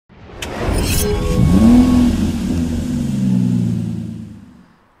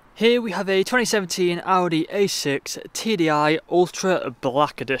Here we have a 2017 Audi A6 TDI Ultra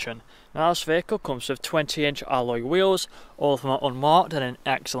Black Edition. Now this vehicle comes with 20-inch alloy wheels, all of them are unmarked and in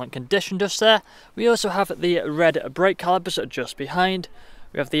excellent condition just there. We also have the red brake calipers just behind.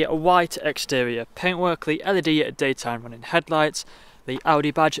 We have the white exterior paintwork, the LED daytime running headlights, the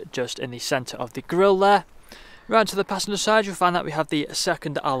Audi badge just in the centre of the grille there. Round to the passenger side you'll find that we have the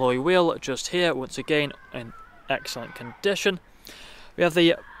second alloy wheel just here, once again in excellent condition. We have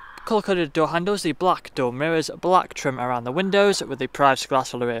the colour-coded door handles, the black door mirrors, black trim around the windows with the privacy glass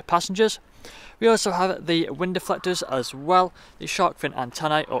for the rear passengers. We also have the wind deflectors as well, the shark fin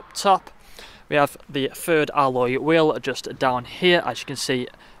antennae up top. We have the third alloy wheel just down here, as you can see,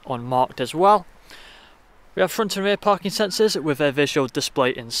 unmarked as well. We have front and rear parking sensors with a visual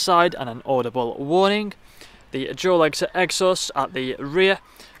display inside and an audible warning. The dual exit exhaust at the rear.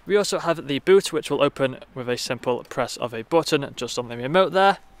 We also have the boot, which will open with a simple press of a button just on the remote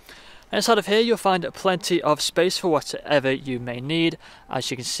there. Inside of here you'll find plenty of space for whatever you may need. As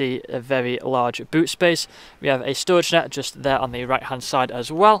you can see, a very large boot space. We have a storage net just there on the right hand side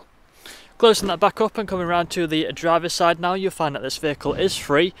as well. Closing that back up and coming around to the driver's side now, you'll find that this vehicle is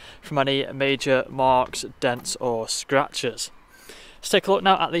free from any major marks, dents or scratches. Let's take a look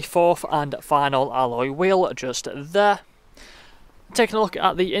now at the fourth and final alloy wheel just there. Taking a look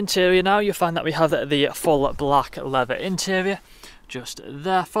at the interior now, you'll find that we have the full black leather interior. Just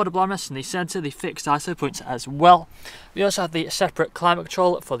there, foldable armrests in the centre, the fixed ISO points as well. We also have the separate climate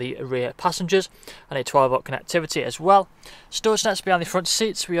control for the rear passengers and a 12-volt connectivity as well. Storage nets behind the front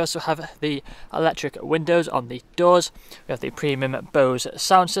seats. We also have the electric windows on the doors. We have the premium Bose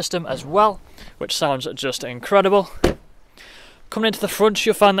sound system as well, which sounds just incredible. Coming into the front,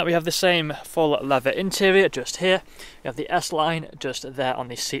 you'll find that we have the same full leather interior just here. We have the S-line just there on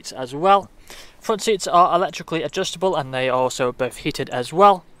the seats as well. Front seats are electrically adjustable and they are also both heated as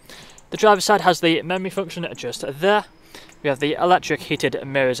well. The driver's side has the memory function just there. We have the electric heated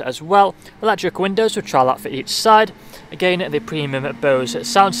mirrors as well. Electric windows, we'll try that for each side. Again, the premium Bose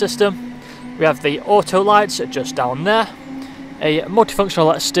sound system. We have the auto lights just down there. A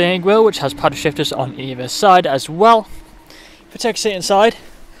multifunctional steering wheel which has paddle shifters on either side as well. If we take a seat inside,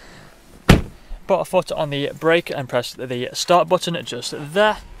 put a foot on the brake and press the start button just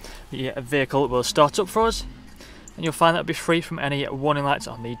there. The vehicle will start up for us and you'll find that it'll be free from any warning lights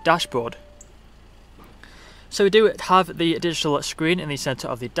on the dashboard. So we do have the digital screen in the centre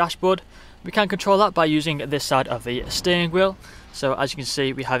of the dashboard. We can control that by using this side of the steering wheel. So as you can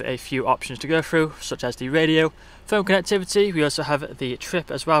see, we have a few options to go through, such as the radio, phone connectivity. We also have the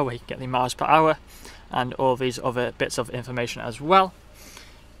trip as well, where you can get the miles per hour and all these other bits of information as well.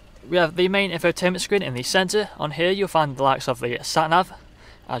 We have the main infotainment screen in the centre. On here you'll find the likes of the sat-nav,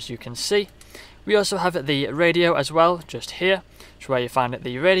 as you can see. We also have the radio as well, just here, which is where you find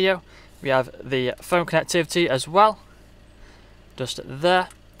the radio. We have the phone connectivity as well, just there.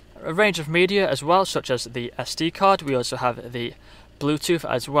 A range of media as well, such as the SD card. We also have the Bluetooth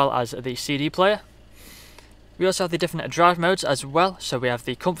as well as the CD player. We also have the different drive modes as well, so we have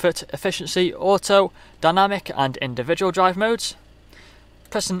the comfort, efficiency, auto, dynamic and individual drive modes.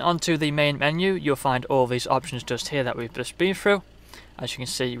 Pressing onto the main menu, you'll find all these options just here that we've just been through. As you can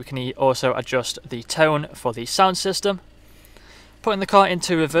see, we can also adjust the tone for the sound system. Putting the car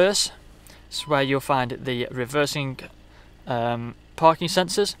into reverse, is where you'll find the reversing parking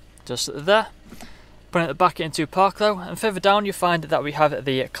sensors, just there. Putting it back into park though, and further down you find that we have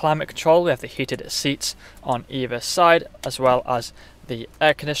the climate control. We have the heated seats on either side, as well as the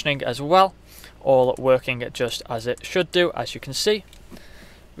air conditioning as well, all working just as it should do, as you can see.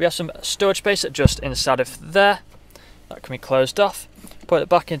 We have some storage space just inside of there, that can be closed off. Put it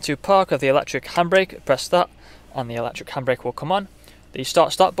back into park with the electric handbrake, press that and the electric handbrake will come on. The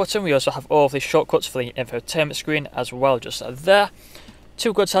start button, we also have all of the shortcuts for the infotainment screen as well, just there.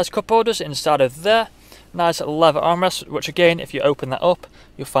 Two good sized cup holders inside of there. Nice leather armrest, which again, if you open that up,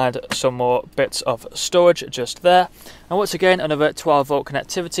 you'll find some more bits of storage just there. And once again, another 12-volt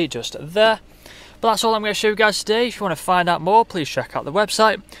connectivity just there. But that's all I'm going to show you guys today. If you want to find out more, please check out the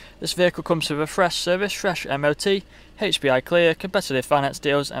website. This vehicle comes with a fresh service, fresh MOT, HPI clear, competitive finance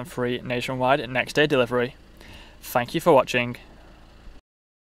deals and free nationwide next day delivery. Thank you for watching.